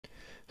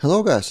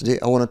Hello guys, today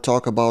I want to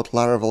talk about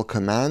Laravel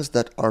commands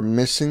that are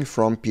missing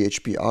from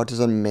PHP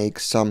Artisan make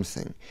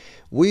something.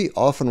 We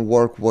often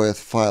work with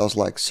files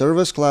like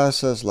service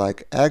classes,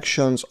 like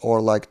actions,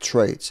 or like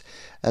traits.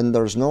 And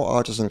there's no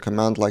Artisan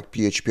command like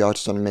PHP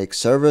Artisan make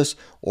service,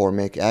 or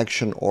make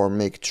action, or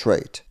make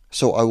trait.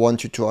 So I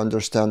want you to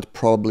understand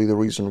probably the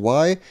reason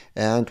why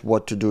and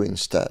what to do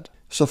instead.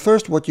 So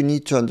first, what you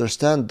need to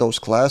understand, those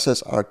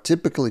classes are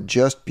typically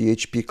just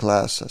PHP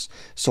classes.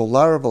 So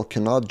Laravel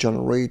cannot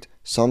generate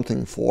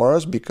something for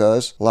us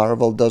because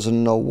Laravel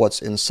doesn't know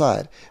what's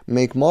inside.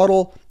 Make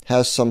model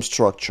has some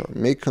structure.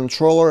 Make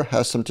controller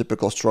has some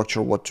typical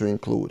structure what to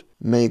include.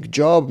 Make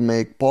job,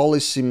 make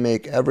policy,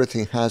 make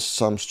everything has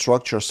some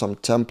structure, some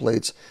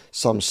templates,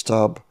 some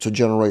stub to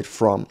generate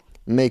from.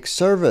 Make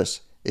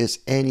service is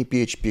any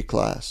PHP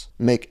class.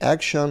 Make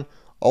action,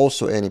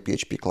 also any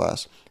PHP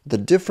class. The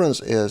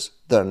difference is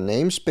their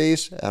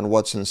namespace and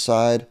what's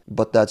inside,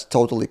 but that's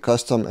totally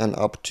custom and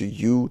up to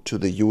you, to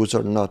the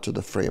user, not to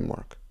the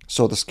framework.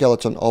 So the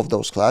skeleton of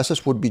those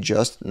classes would be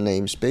just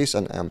namespace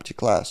and empty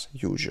class,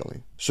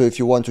 usually. So if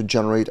you want to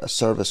generate a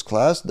service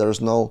class,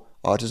 there's no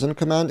Artisan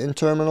command in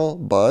terminal,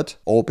 but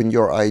open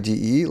your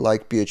IDE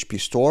like PHP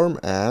Storm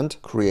and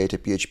create a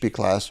PHP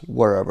class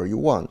wherever you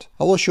want.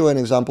 I will show an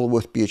example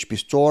with PHP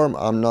Storm.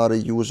 I'm not a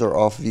user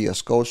of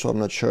VS Code, so I'm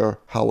not sure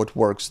how it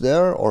works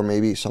there, or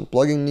maybe some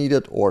plugin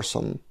needed or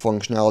some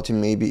functionality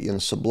maybe in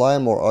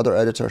Sublime or other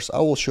editors. I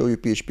will show you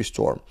PHP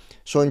Storm.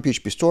 So in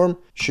PHP Storm,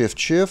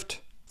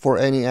 Shift for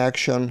any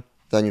action,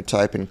 then you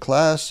type in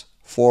class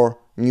for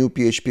new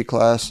PHP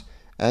class,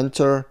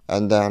 enter,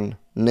 and then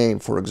name,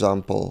 for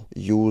example,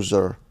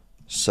 user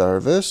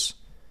service.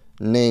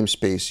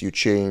 Namespace you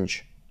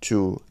change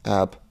to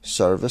app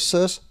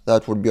services.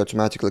 That would be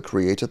automatically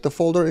created, the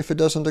folder, if it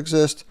doesn't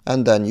exist.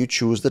 And then you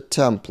choose the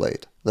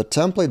template. The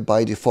template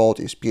by default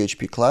is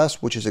PHP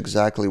class, which is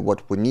exactly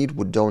what we need.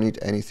 We don't need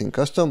anything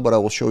custom, but I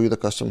will show you the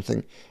custom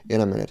thing in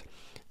a minute.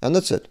 And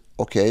that's it.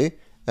 Okay.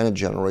 And it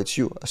generates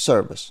you a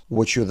service,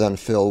 which you then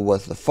fill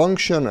with the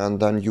function and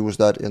then use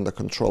that in the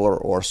controller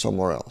or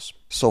somewhere else.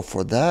 So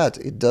for that,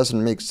 it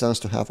doesn't make sense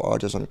to have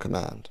Artisan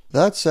command.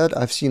 That said,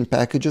 I've seen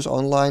packages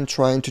online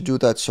trying to do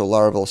that. So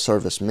Laravel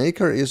Service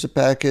Maker is a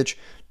package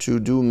to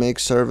do make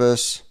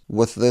service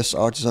with this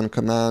Artisan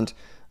command.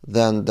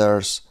 Then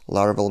there's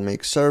Laravel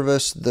Make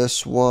Service,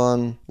 this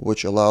one,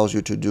 which allows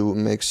you to do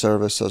make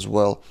service as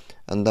well.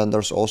 And then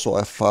there's also,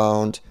 I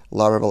found,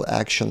 Laravel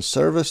Action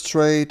Service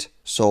Trait.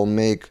 So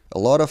make a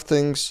lot of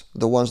things,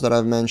 the ones that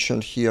I've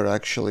mentioned here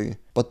actually.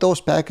 But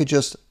those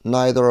packages,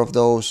 neither of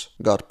those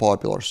got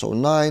popular. So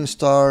 9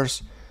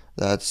 stars,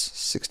 that's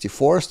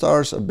 64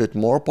 stars, a bit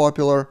more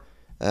popular,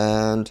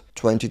 and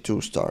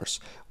 22 stars.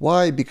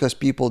 Why? Because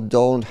people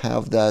don't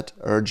have that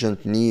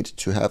urgent need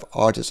to have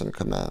Artisan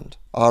command.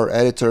 Our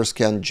editors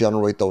can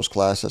generate those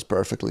classes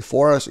perfectly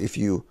for us if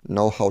you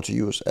know how to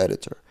use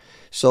editor.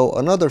 So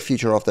another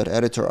feature of that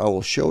editor I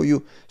will show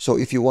you. So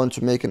if you want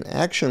to make an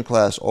action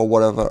class or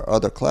whatever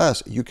other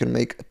class, you can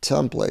make a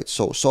template.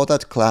 So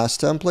that class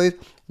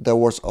template, there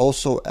was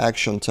also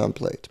action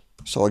template.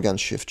 So again,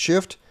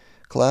 Shift,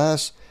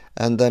 class,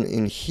 and then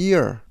in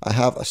here, I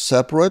have a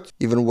separate,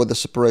 even with the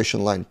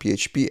separation line,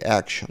 PHP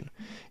action.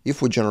 If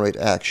we generate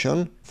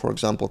action, for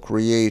example,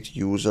 create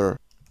user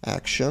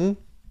action,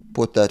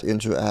 put that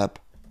into app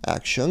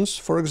actions,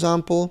 for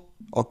example,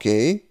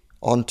 okay.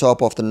 On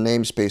top of the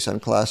namespace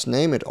and class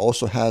name, it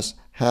also has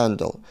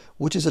handle,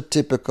 which is a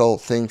typical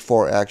thing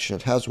for action.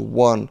 It has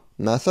one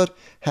method,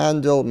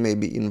 handle,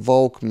 maybe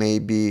invoke,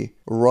 maybe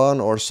run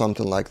or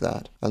something like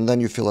that. And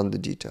then you fill in the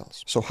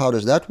details. So how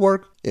does that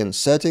work? In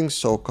settings,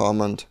 so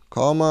command,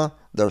 comma,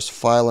 there's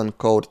file and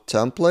code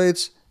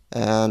templates.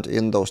 And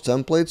in those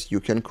templates, you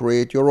can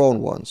create your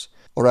own ones.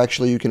 Or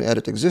actually you can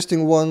edit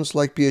existing ones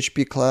like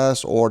PHP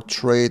class or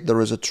trait.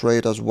 There is a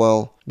trait as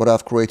well. But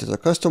I've created a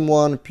custom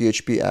one,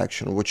 PHP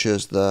action, which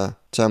is the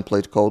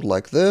template code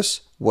like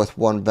this with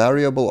one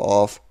variable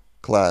of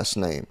class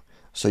name.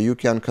 So you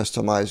can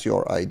customize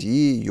your IDE,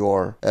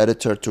 your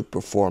editor to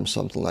perform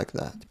something like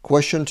that.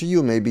 Question to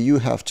you, maybe you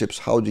have tips.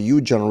 How do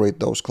you generate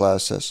those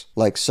classes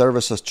like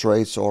services,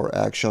 traits, or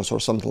actions or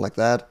something like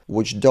that,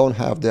 which don't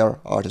have their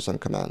Artisan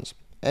commands?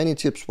 Any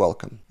tips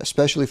welcome,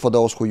 especially for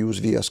those who use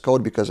VS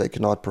Code because I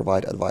cannot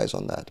provide advice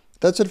on that.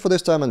 That's it for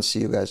this time and see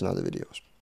you guys in other videos.